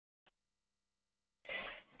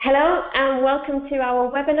Hello and welcome to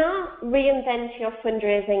our webinar, Reinvent Your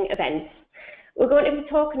Fundraising Events. We're going to be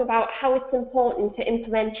talking about how it's important to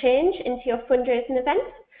implement change into your fundraising events,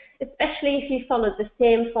 especially if you followed the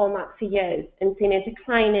same format for years and seen a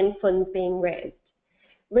decline in funds being raised.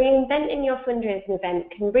 Reinventing your fundraising event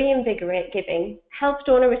can reinvigorate giving, help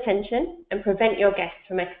donor retention, and prevent your guests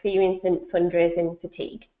from experiencing fundraising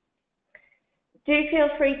fatigue. Do feel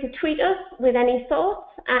free to tweet us with any thoughts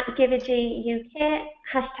at Givergy UK,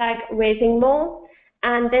 #RaisingMore,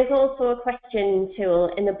 and there's also a question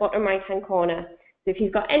tool in the bottom right hand corner. So if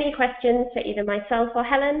you've got any questions for either myself or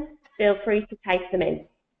Helen, feel free to type them in.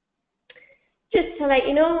 Just to let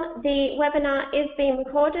you know, the webinar is being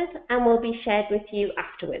recorded and will be shared with you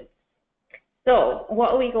afterwards. So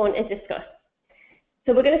what are we going to discuss?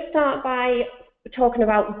 So we're going to start by talking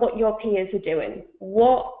about what your peers are doing.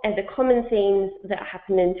 What are the common themes that are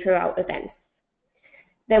happening throughout events?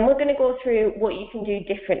 Then we're going to go through what you can do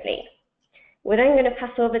differently. We're then going to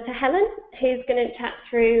pass over to Helen, who's going to chat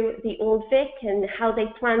through the Old Vic and how they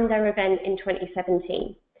planned their event in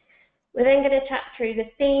 2017. We're then going to chat through the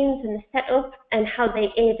themes and the setup and how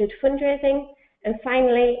they aided fundraising, and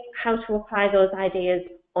finally, how to apply those ideas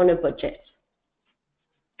on a budget.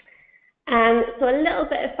 So a little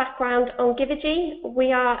bit of background on Givergy.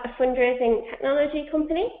 We are a fundraising technology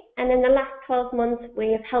company, and in the last 12 months,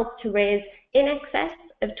 we have helped to raise in excess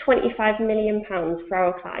of £25 million for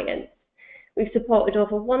our clients. We've supported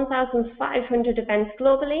over 1,500 events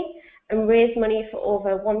globally and raised money for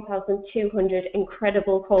over 1,200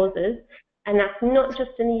 incredible causes. And that's not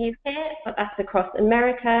just in the UK, but that's across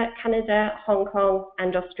America, Canada, Hong Kong,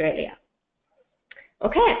 and Australia.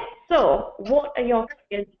 Okay, so what are your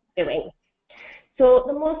peers doing? So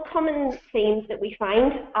the most common themes that we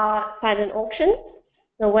find are silent auctions.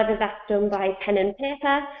 So whether that's done by pen and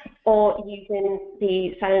paper or using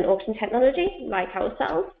the silent auction technology like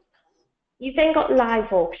ourselves. You've then got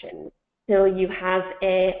live auctions. So you have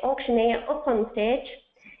an auctioneer up on stage.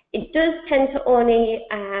 It does tend to only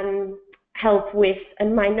help with a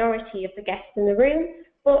minority of the guests in the room,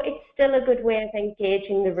 but it's still a good way of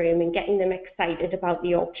engaging the room and getting them excited about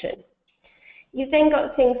the auction. You've then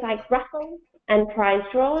got things like raffles and prize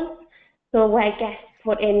draws, so where guests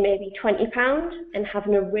put in maybe £20 and have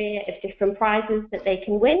an array of different prizes that they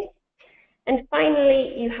can win. And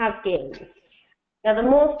finally, you have games. Now, the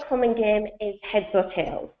most common game is heads or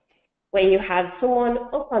tails, where you have someone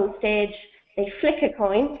up on stage, they flick a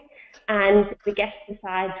coin, and the guest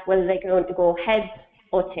decides whether they're going to go heads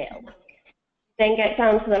or tails. Then get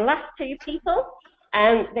down to the last two people,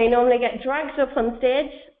 and they normally get dragged up on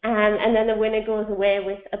stage, and then the winner goes away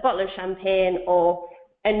with a bottle of champagne or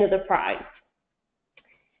another prize.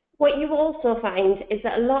 What you also find is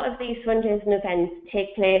that a lot of these fundraising events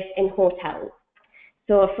take place in hotels.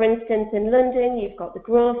 So for instance, in London, you've got the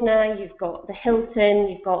Grosvenor, you've got the Hilton,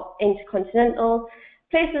 you've got Intercontinental,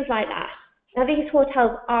 places like that. Now these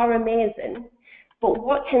hotels are amazing, but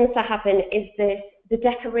what tends to happen is the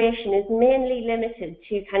decoration is mainly limited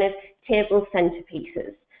to kind of table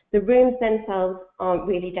centerpieces. The rooms themselves aren't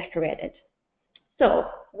really decorated. So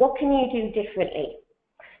what can you do differently?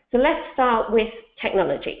 So let's start with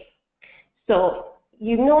technology. So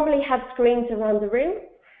you normally have screens around the room.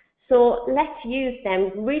 So let's use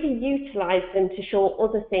them, really utilize them to show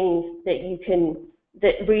other things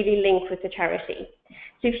that really link with the charity.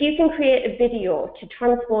 So if you can create a video to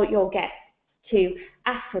transport your guests to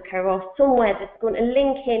Africa or somewhere that's going to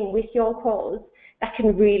link in with your cause, that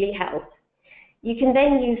can really help. You can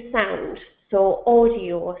then use sound, so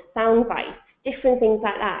audio, sound bites, different things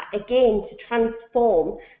like that, again, to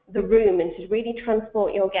transform the room and to really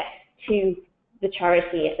transport your guests to the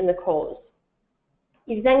charity and the cause.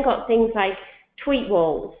 You've then got things like tweet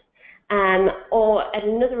walls, or at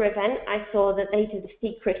another event, I saw that they did a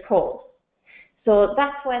secret cause. So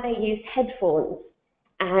that's where they used headphones,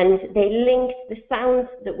 and they linked the sounds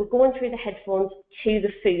that were going through the headphones to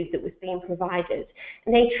the food that was being provided.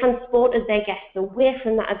 And they transported their guests away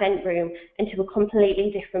from that event room into a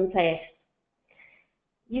completely different place.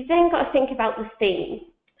 You've then got to think about the theme.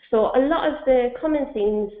 So a lot of the common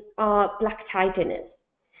themes are black tie dinners.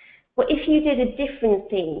 But if you did a different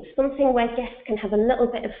theme, something where guests can have a little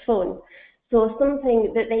bit of fun, so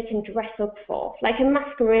something that they can dress up for, like a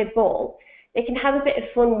masquerade ball, they can have a bit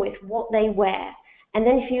of fun with what they wear. And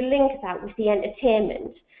then if you link that with the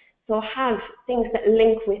entertainment, so have things that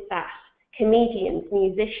link with that, comedians,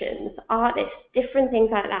 musicians, artists, different things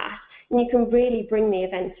like that, and you can really bring the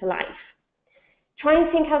event to life. Try and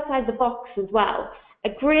think outside the box as well. A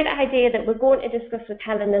great idea that we're going to discuss with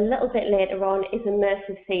Helen a little bit later on is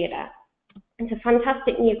immersive theatre. It's a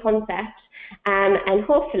fantastic new concept, and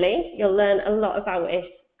hopefully you'll learn a lot about it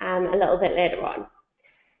a little bit later on.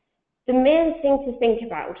 The main thing to think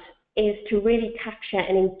about is to really capture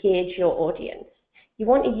and engage your audience. You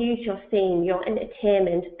want to use your theme, your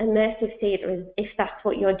entertainment, immersive theatre, if that's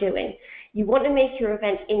what you're doing. You want to make your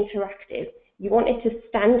event interactive. You want it to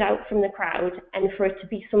stand out from the crowd and for it to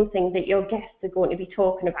be something that your guests are going to be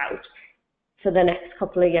talking about for the next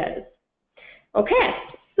couple of years. Okay,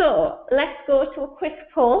 so let's go to a quick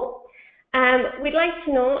poll. We'd like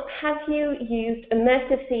to know, have you used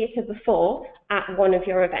immersive theatre before at one of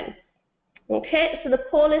your events? Okay, so the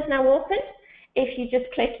poll is now open. If you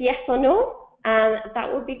just click yes or no,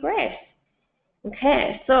 that would be great.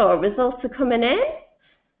 Okay, so results are coming in.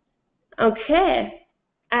 Okay,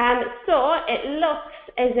 so it looks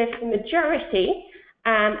as if the majority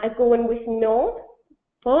are going with no,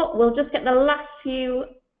 but we'll just get the last few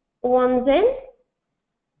ones in.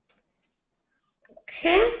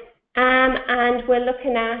 Okay, and we're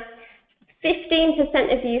looking at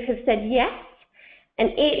 15% of you have said yes, and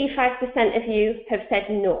 85% of you have said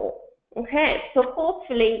no. Okay, so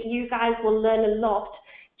hopefully you guys will learn a lot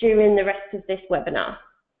during the rest of this webinar.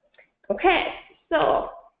 Okay, so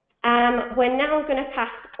we're now going to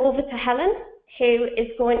pass over to Helen, who is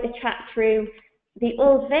going to chat through the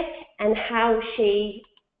Old Vic and how she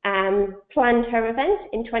planned her event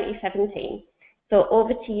in 2017. So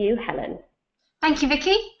over to you, Helen. Thank you,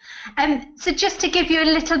 Vicky. So just to give you a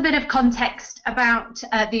little bit of context about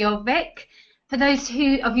the Old Vic, for those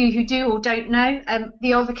of you who do or don't know,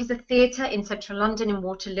 the Old Vic is a theatre in central London in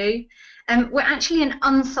Waterloo. We're actually an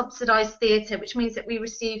unsubsidised theatre, which means that we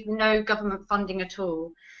receive no government funding at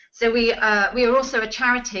all. So we are also a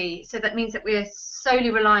charity, so that means that we are solely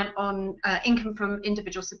reliant on income from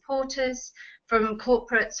individual supporters, from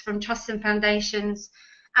corporates, from trusts and foundations,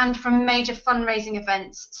 and from major fundraising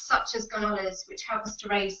events such as galas, which help us to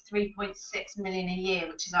raise 3.6 million a year,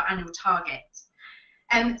 which is our annual target.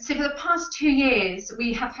 So for the past 2 years,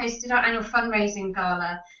 we have hosted our annual fundraising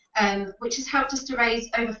gala, which has helped us to raise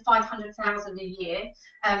over 500,000 a year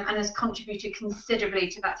and has contributed considerably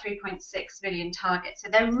to that 3.6 million target. So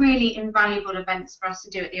they're really invaluable events for us to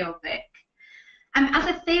do at the Old Vic. As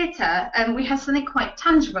a theatre, we have something quite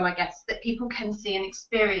tangible, I guess, that people can see and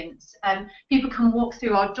experience. People can walk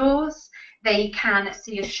through our doors, they can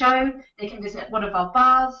see a show, they can visit one of our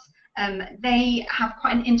bars, they have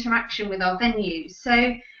quite an interaction with our venue.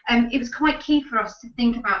 So it was quite key for us to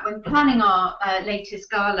think about when planning our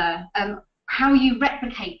latest gala, how you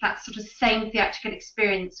replicate that sort of same theatrical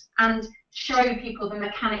experience and show people the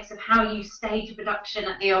mechanics of how you stage a production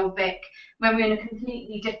at the Old Vic when we're in a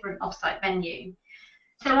completely different off-site venue.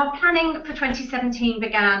 So our planning for 2017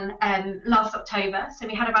 began last October, so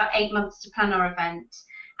we had about 8 months to plan our event.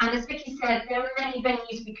 And as Vicky said, there were many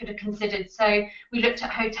venues we could have considered. So we looked at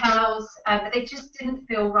hotels, but they just didn't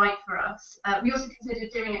feel right for us. We also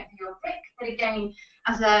considered doing it at the Old Vic, but again,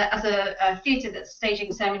 as a theatre that's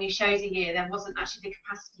staging so many shows a year, there wasn't actually the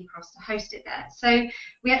capacity for us to host it there. So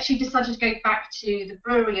we actually decided to go back to the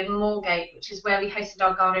brewery in Moorgate, which is where we hosted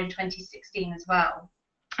our gala in 2016 as well.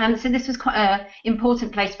 So this was quite an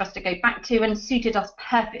important place for us to go back to and suited us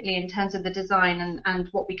perfectly in terms of the design and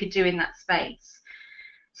what we could do in that space.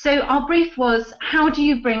 So our brief was, how do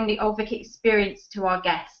you bring the Old Vic experience to our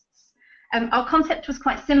guests? Our concept was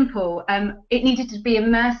quite simple. It needed to be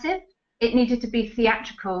immersive, it needed to be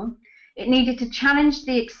theatrical, it needed to challenge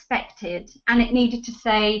the expected, and it needed to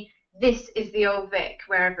say, this is the Old Vic,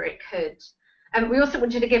 wherever it could. We also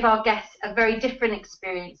wanted to give our guests a very different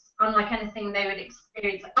experience, unlike anything they would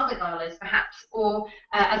experience at other galas, perhaps, or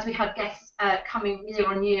as we had guests coming year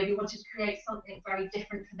on year, we wanted to create something very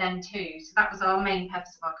different for them too. So that was our main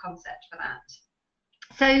purpose of our concept for that.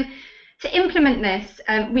 So to implement this,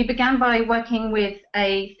 we began by working with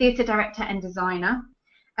a theatre director and designer,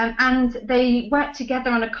 and they worked together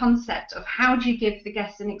on a concept of how do you give the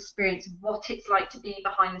guests an experience of what it's like to be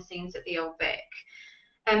behind the scenes at the Old Vic.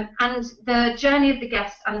 And the journey of the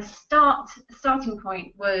guests and the starting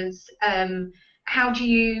point was how do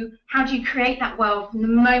you create that world from the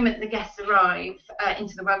moment the guests arrive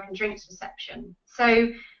into the welcome drinks reception. So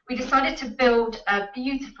we decided to build a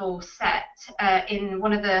beautiful set in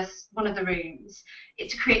one of the rooms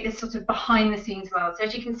to create this sort of behind the scenes world. So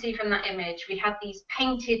as you can see from that image, we had these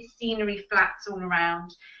painted scenery flats all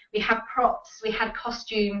around. We had props, we had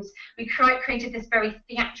costumes, we created this very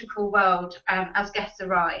theatrical world as guests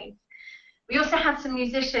arrive. We also had some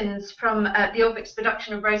musicians from the Old Vic's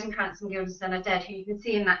production of Rosencrantz and Guildenstern Are Dead, who you can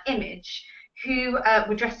see in that image, who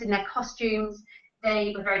were dressed in their costumes.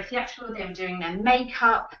 They were very theatrical, they were doing their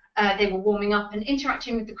makeup, they were warming up and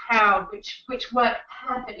interacting with the crowd, which worked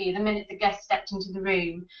perfectly the minute the guests stepped into the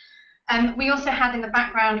room. We also had in the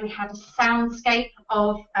background, we had a soundscape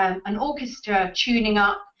of an orchestra tuning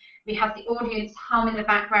up. We had the audience hum in the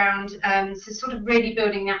background, so sort of really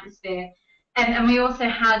building the atmosphere. And we also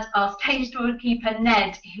had our stage doorkeeper,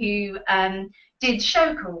 Ned, who did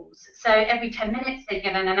show calls. So every 10 minutes they'd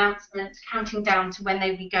get an announcement counting down to when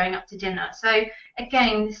they'd be going up to dinner. So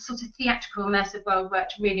again, this sort of theatrical immersive world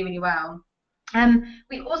worked really, really well.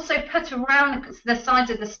 We also put around the sides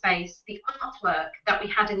of the space the artwork that we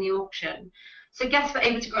had in the auction. So guests were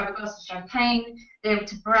able to grab a glass of champagne, they were able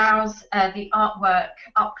to browse the artwork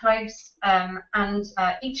up close, and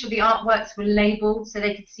each of the artworks were labelled so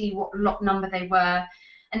they could see what lot number they were.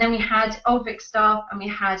 And then we had Old Vic staff and we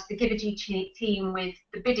had the Givergy team with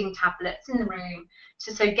the bidding tablets in the room,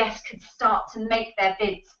 so guests could start to make their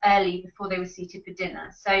bids early before they were seated for dinner.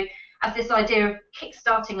 So as this idea of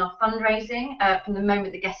kick-starting our fundraising from the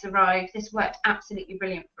moment the guests arrived, this worked absolutely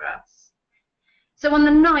brilliant for us. So on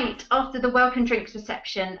the night after the welcome drinks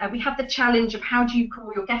reception, we had the challenge of how do you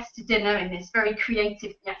call your guests to dinner in this very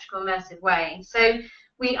creative, theatrical, immersive way. So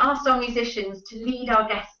we asked our musicians to lead our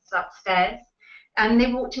guests upstairs, and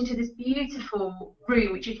they walked into this beautiful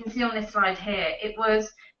room, which you can see on this slide here. It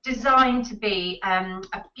was designed to be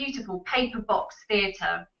a beautiful paper box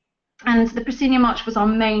theatre, and the Proscenium Arch was our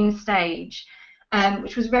main stage,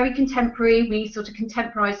 which was very contemporary. We sort of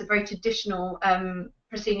contemporised a very traditional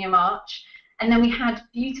Proscenium Arch. And then we had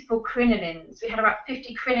beautiful crinolines. We had about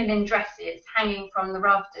 50 crinoline dresses hanging from the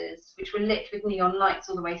rafters, which were lit with neon lights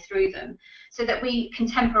all the way through them, so that we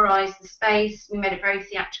contemporised the space. We made it very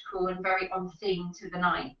theatrical and very on theme to the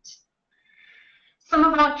night. Some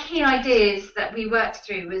of our key ideas that we worked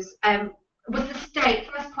through was the stage.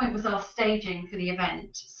 First point was our staging for the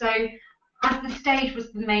event. So as the stage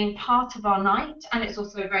was the main part of our night, and it's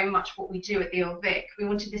also very much what we do at the Old Vic, we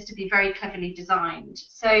wanted this to be very cleverly designed.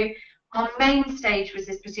 So our main stage was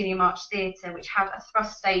this Proscenium Arch Theatre, which had a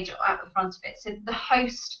thrust stage at the front of it. So the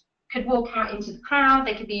host could walk out into the crowd,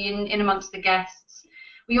 they could be in amongst the guests.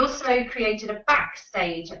 We also created a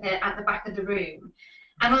backstage at the back of the room.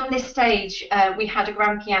 And on this stage, we had a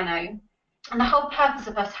grand piano. And the whole purpose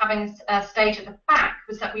of us having a stage at the back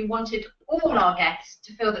was that we wanted all our guests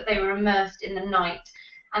to feel that they were immersed in the night.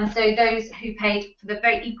 And so those who paid for the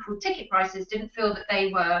very equal ticket prices didn't feel that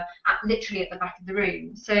they were literally at the back of the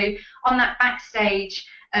room. So on that backstage,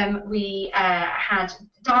 we had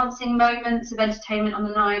dancing moments of entertainment on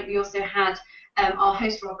the night. We also had our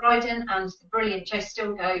host Rob Bryden and the brilliant Joe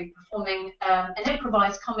Stilgo performing an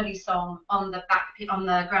improvised comedy song on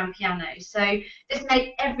the grand piano. So this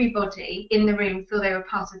made everybody in the room feel they were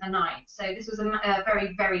part of the night. So this was a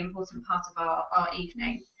very, very important part of our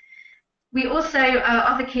evening. We also,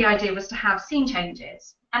 other key idea was to have scene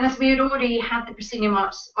changes. And as we had already had the Proscenium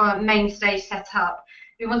Arch main stage set up,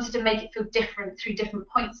 we wanted to make it feel different through different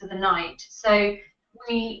points of the night. So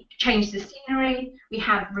we changed the scenery, we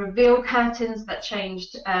had reveal curtains that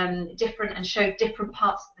changed different and showed different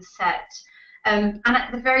parts of the set. And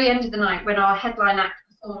at the very end of the night, when our headline act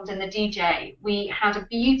performed and the DJ, we had a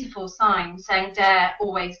beautiful sign saying "Dare,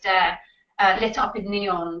 always dare," lit up in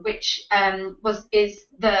neon, which is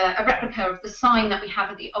a replica of the sign that we have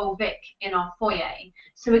at the Old Vic in our foyer.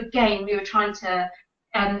 So again, we were trying to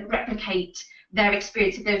replicate their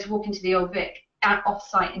experience if they were to walk into the Old Vic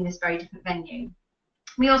off-site in this very different venue.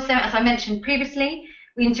 We also, as I mentioned previously,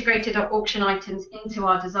 we integrated our auction items into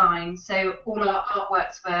our design, so all our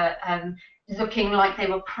artworks were looking like they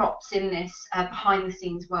were props in this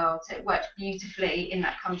behind-the-scenes world, so it worked beautifully in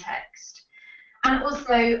that context. And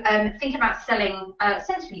also think about selling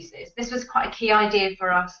centerpieces. This was quite a key idea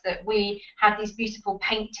for us, that we had these beautiful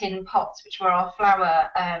paint tin pots, which were our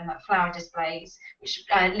flower displays, which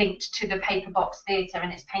linked to the paper box theatre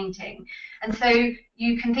and its painting. And so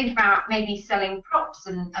you can think about maybe selling props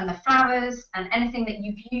and the flowers and anything that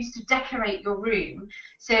you've used to decorate your room,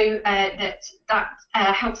 so that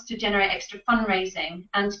helps to generate extra fundraising.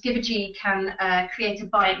 And Givergy can create a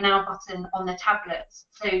buy it now button on the tablets.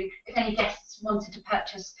 So if any guests wanted to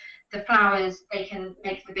purchase the flowers, they can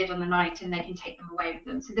make the bid on the night and they can take them away with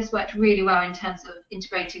them. So this worked really well in terms of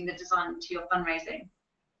integrating the design into your fundraising.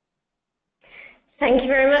 Thank you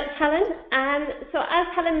very much, Helen. So as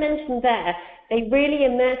Helen mentioned there, they really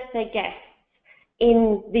immersed their guests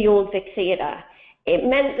in the Old Vic Theatre. It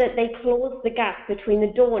meant that they closed the gap between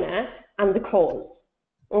the donor and the cause.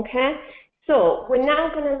 Okay? So we're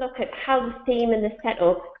now going to look at how the theme and the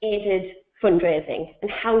setup aided fundraising and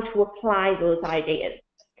how to apply those ideas.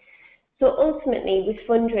 So ultimately, with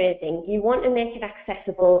fundraising, you want to make it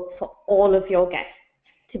accessible for all of your guests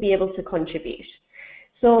to be able to contribute.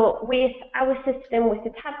 So with our system, with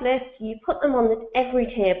the tablets, you put them on every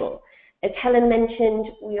table. As Helen mentioned,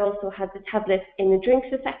 we also had the tablets in the drinks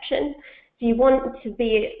reception. So you want to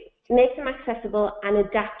make them accessible and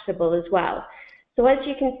adaptable as well. So as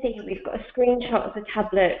you can see, we've got a screenshot of the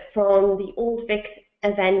tablet from the Old Vic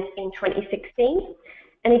event in 2016.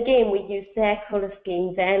 And again, we use their colour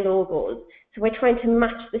scheme, their logos. So we're trying to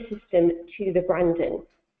match the system to the branding.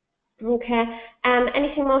 Okay.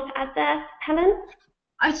 Anything more to add there, Helen?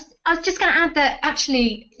 I was just going to add that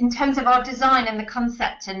actually, in terms of our design and the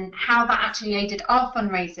concept and how that actually aided our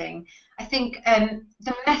fundraising, I think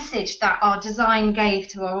the message that our design gave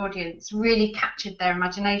to our audience really captured their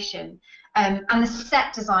imagination. And the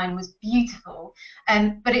set design was beautiful,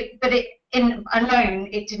 but in alone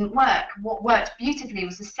it didn't work. What worked beautifully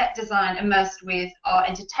was the set design immersed with our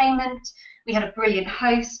entertainment. We had a brilliant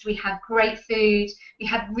host, we had great food, we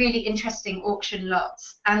had really interesting auction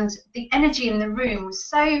lots, and the energy in the room was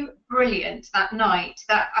so brilliant that night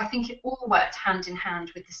that I think it all worked hand in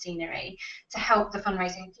hand with the scenery to help the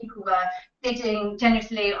fundraising. People were bidding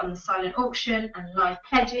generously on the silent auction and live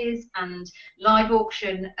pledges and live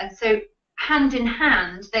auction, and so hand in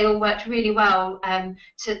hand they all worked really well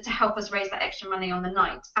to help us raise that extra money on the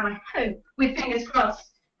night. And I hope, with fingers crossed,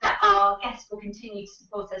 that our guests will continue to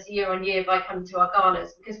support us year on year by coming to our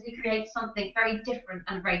galas, because we create something very different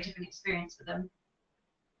and a very different experience for them.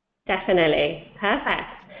 Definitely, perfect.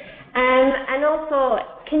 And also,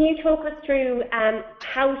 can you talk us through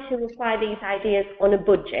how to apply these ideas on a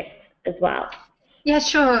budget as well? Yeah,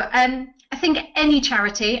 sure. I think any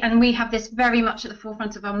charity, and we have this very much at the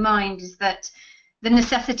forefront of our mind, is that the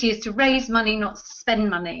necessity is to raise money, not spend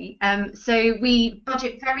money. So we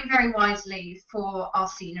budget very, very wisely for our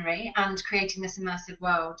scenery and creating this immersive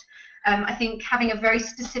world. I think having a very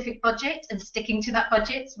specific budget and sticking to that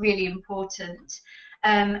budget is really important,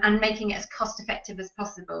 and making it as cost effective as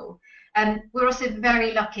possible. We're also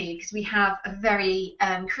very lucky because we have a very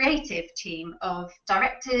creative team of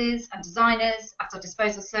directors and designers at our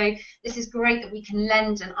disposal. So this is great that we can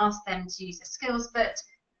lend and ask them to use their skills, but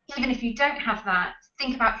even if you don't have that,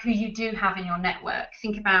 think about who you do have in your network.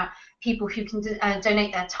 Think about people who can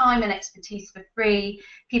donate their time and expertise for free,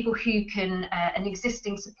 people who can, an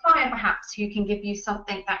existing supplier perhaps, who can give you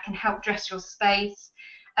something that can help dress your space.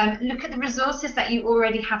 Look at the resources that you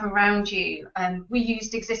already have around you. We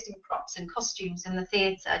used existing props and costumes in the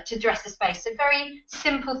theatre to dress the space. So very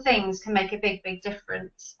simple things can make a big, big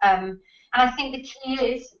difference. And I think the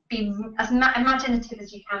key is be as imaginative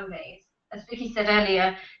as you can be. As Vicky said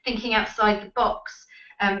earlier, thinking outside the box,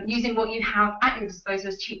 using what you have at your disposal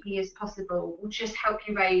as cheaply as possible will just help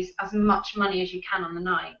you raise as much money as you can on the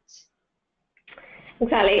night.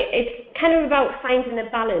 Exactly. It's kind of about finding a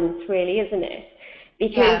balance, really, isn't it?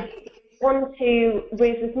 Because you want to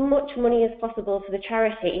raise as much money as possible for the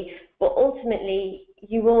charity, but ultimately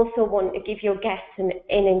you also want to give your guests an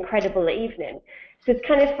incredible evening. So it's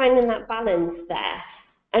kind of finding that balance there.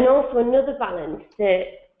 And also another balance that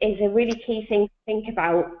is a really key thing to think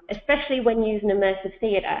about, especially when using immersive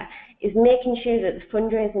theatre, is making sure that the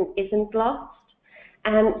fundraising isn't lost.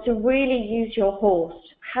 So really use your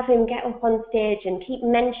host, have him get up on stage and keep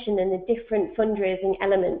mentioning the different fundraising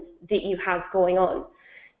elements that you have going on.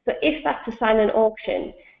 So if that's a silent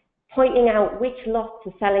auction, pointing out which lots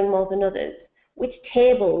are selling more than others, which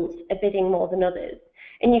tables are bidding more than others,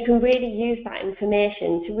 and you can really use that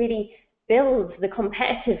information to really build the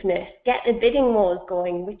competitiveness, get the bidding wars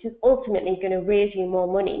going, which is ultimately going to raise you more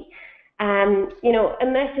money. You know,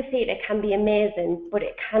 immersive theatre can be amazing, but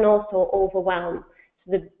it can also overwhelm.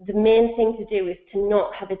 So the main thing to do is to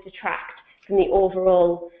not have it detract from the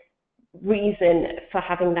overall reason for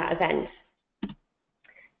having that event.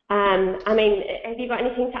 I mean, have you got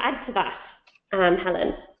anything to add to that,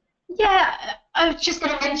 Helen? Yeah, I was just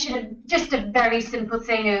going to mention just a very simple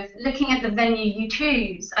thing of looking at the venue you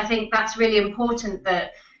choose. I think that's really important,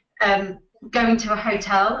 that going to a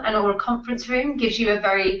hotel or a conference room gives you a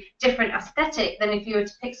very different aesthetic than if you were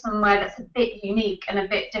to pick somewhere that's a bit unique and a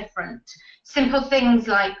bit different. Simple things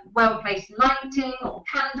like well-placed lighting or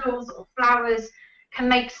candles or flowers can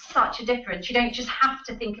make such a difference. You don't just have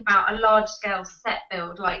to think about a large-scale set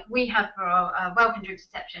build like we have for our welcome drink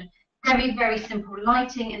reception. Very, very simple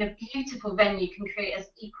lighting in a beautiful venue can create as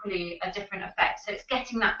equally a different effect. So it's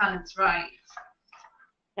getting that balance right.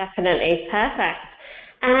 Definitely, perfect.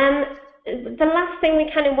 The last thing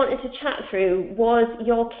we kind of wanted to chat through was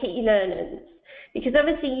your key learnings, because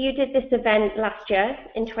obviously you did this event last year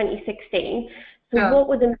in 2016. So what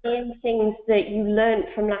were the main things that you learned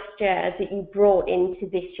from last year that you brought into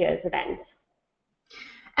this year's event?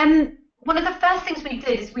 One of the first things we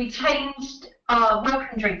did is we changed our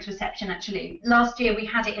welcome drinks reception, actually. Last year we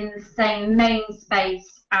had it in the same main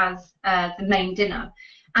space as the main dinner.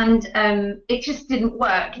 and it just didn't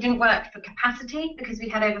work. It didn't work for capacity because we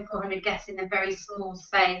had over 400 guests in a very small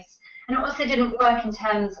space, and it also didn't work in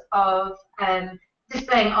terms of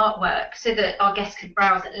displaying artwork so that our guests could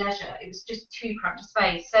browse at leisure. It was just too cramped a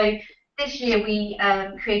space. So this year we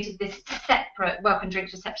created this separate welcome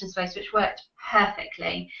drinks reception space, which worked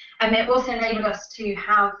perfectly, and it also enabled us to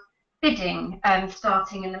have bidding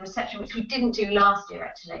starting in the reception, which we didn't do last year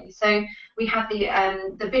actually. So we had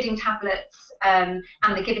the bidding tablets and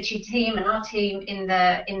the Givergy team and our team in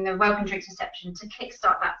the welcome drinks reception to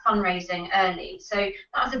kickstart that fundraising early. So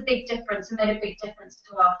that was a big difference and made a big difference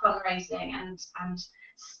to our fundraising and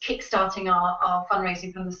kickstarting our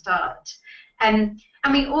fundraising from the start. And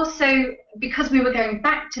we also, because we were going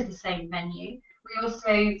back to the same venue, we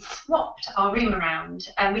also swapped our room around.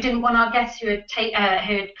 We didn't want our guests who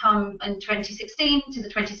had come in 2016 to the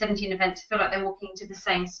 2017 event to feel like they're walking into the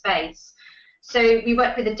same space. So we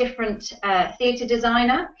worked with a different theatre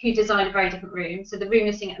designer who designed a very different room. So the room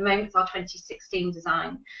you're seeing at the moment is our 2016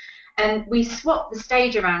 design. And we swapped the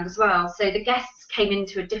stage around as well. So the guests came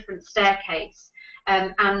into a different staircase.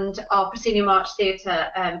 And our proscenium arch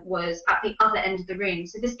theatre was at the other end of the room.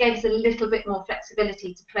 So this gave us a little bit more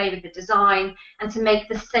flexibility to play with the design and to make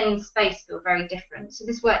the same space feel very different. So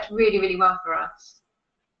this worked really, really well for us.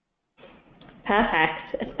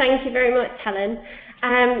 Perfect. Thank you very much, Helen.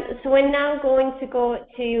 So we're now going to go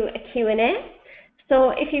to a Q&A.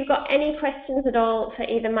 So if you've got any questions at all for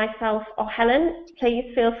either myself or Helen,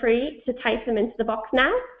 please feel free to type them into the box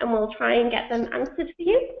now and we'll try and get them answered for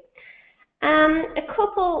you. A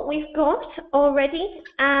couple we've got already.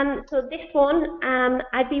 So this one,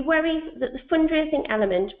 I'd be worried that the fundraising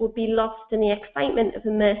element would be lost in the excitement of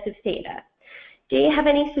immersive theatre. Do you have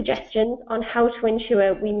any suggestions on how to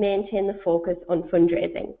ensure we maintain the focus on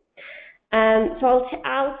fundraising? So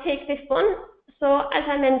I'll take this one. So as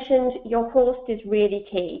I mentioned, your host is really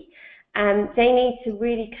key. They need to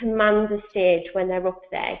really command the stage when they're up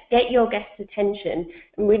there, get your guests' attention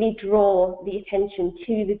and really draw the attention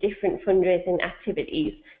to the different fundraising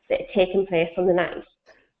activities that are taking place on the night.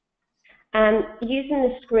 Using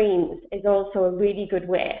the screens is also a really good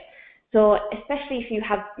way. So especially if you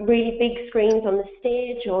have really big screens on the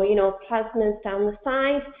stage or, you know, plasmas down the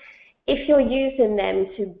side, if you're using them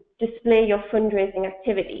to display your fundraising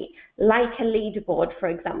activity, like a leaderboard, for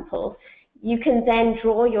example, you can then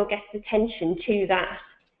draw your guests' attention to that.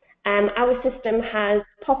 Our system has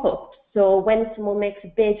pop-ups, so when someone makes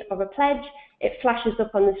a bid or a pledge, it flashes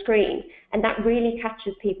up on the screen, and that really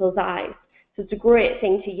catches people's eyes. So it's a great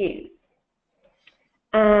thing to use.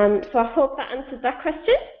 So I hope that answers that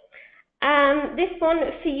question. This one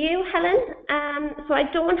for you, Helen. So I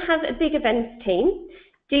don't have a big events team.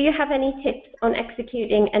 Do you have any tips on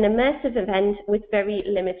executing an immersive event with very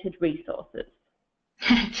limited resources?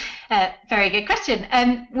 Very good question.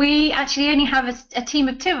 We actually only have a team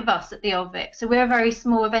of 2 of us at the Old Vic, so we're a very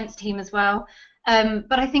small events team as well.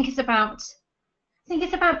 But I think it's about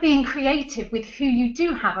being creative with who you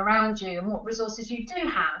do have around you and what resources you do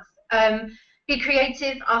have. Be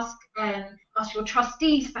creative. Ask your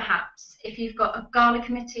trustees, perhaps, if you've got a gala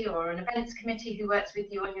committee or an events committee who works with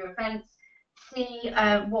you on your events. See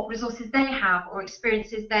what resources they have or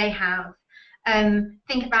experiences they have.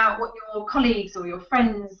 Think about what your colleagues or your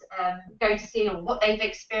friends go to see or what they've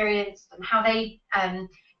experienced and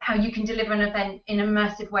how you can deliver an event in an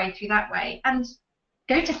immersive way through that way. And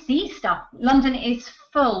go to see stuff. London is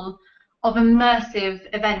full of immersive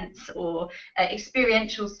events or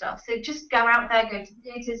experiential stuff. So just go out there, go to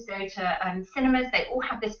theatres, go to cinemas. They all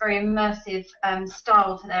have this very immersive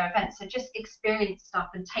style to their events. So just experience stuff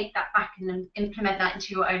and take that back and then implement that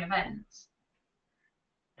into your own events.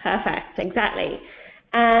 Perfect, exactly.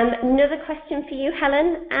 Another question for you,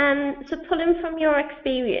 Helen. So pulling from your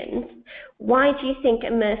experience, why do you think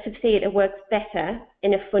immersive theatre works better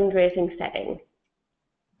in a fundraising setting?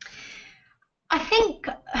 I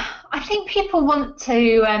think people want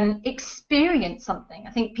to experience something.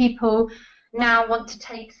 I think people now want to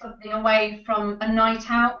take something away from a night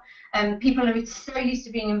out. People are so used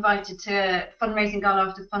to being invited to fundraising gala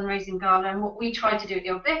after fundraising gala, and what we try to do at the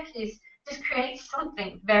Old Vic is just create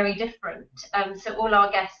something very different. So all our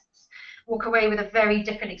guests walk away with a very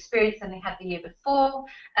different experience than they had the year before,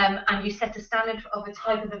 and you set a standard of a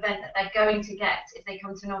type of event that they're going to get if they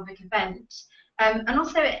come to an Old Vic event. And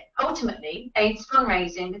also it ultimately aids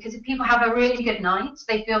fundraising, because if people have a really good night,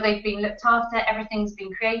 they feel they've been looked after, everything's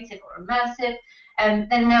been creative or immersive,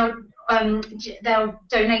 then they'll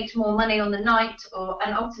donate more money on the night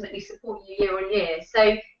and ultimately support you year on year. So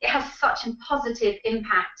it has such a positive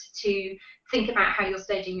impact to think about how you're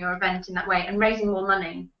staging your event in that way and raising more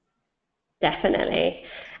money. Definitely.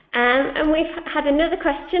 And we've had another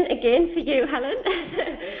question again for you, Helen.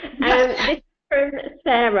 This is from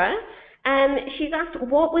Sarah. She's asked,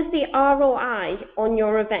 what was the ROI on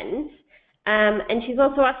your event? And she's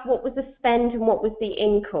also asked, what was the spend and what was the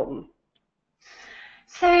income?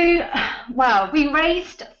 So, well, we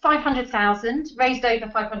raised 500,000, raised over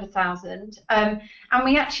 500,000, and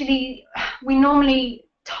we normally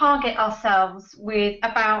target ourselves with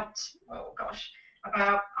about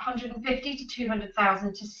 150 to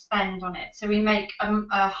 200,000 to spend on it. So we make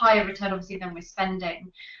a higher return, obviously, than we're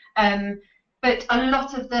spending. But a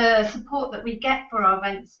lot of the support that we get for our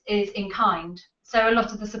events is in kind. So a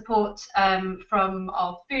lot of the support from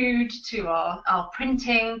our food to our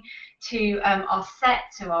printing to our set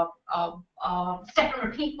to our step and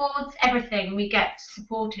repeat boards, everything we get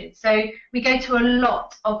supported. So we go to a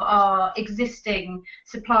lot of our existing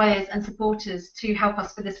suppliers and supporters to help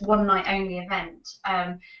us for this one night only event,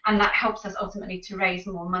 and that helps us ultimately to raise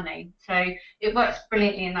more money. So it works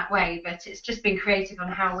brilliantly in that way, but it's just been creative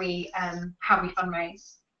on how we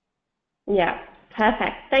fundraise. Yeah,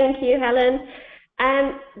 perfect. Thank you, Helen.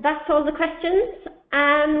 That's all the questions.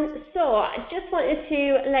 So I just wanted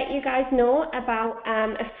to let you guys know about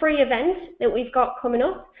a free event that we've got coming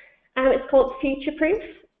up. It's called Future Proof,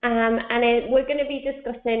 and we're going to be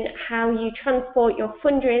discussing how you transport your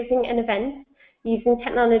fundraising and events using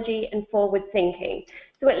technology and forward thinking.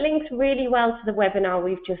 So it links really well to the webinar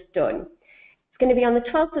we've just done. It's going to be on the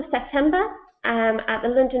 12th of September at the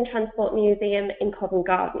London Transport Museum in Covent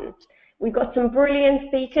Garden. We've got some brilliant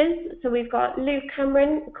speakers. So we've got Luke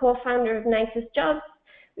Cameron, co-founder of Nicest Jobs.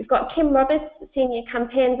 We've got Kim Roberts, Senior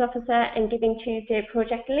Campaigns Officer and Giving Tuesday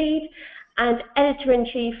Project Lead, and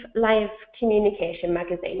Editor-in-Chief, Live Communication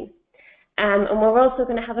Magazine. And we're also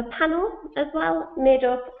going to have a panel as well, made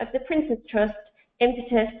up of the Prince's Trust,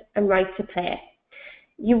 Impetus and Right to Play.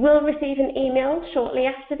 You will receive an email shortly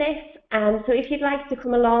after this, so if you'd like to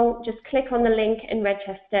come along, just click on the link and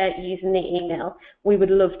register using the email. We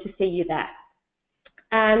would love to see you there.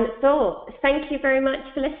 So thank you very much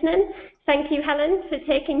for listening. Thank you, Helen, for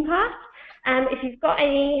taking part. If you've got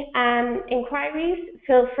any inquiries,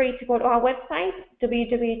 feel free to go to our website,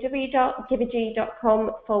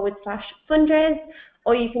 www.givergy.com/fundraise,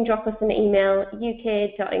 or you can drop us an email,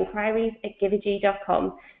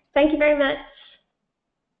 uk.inquiries@givergy.com. Thank you very much.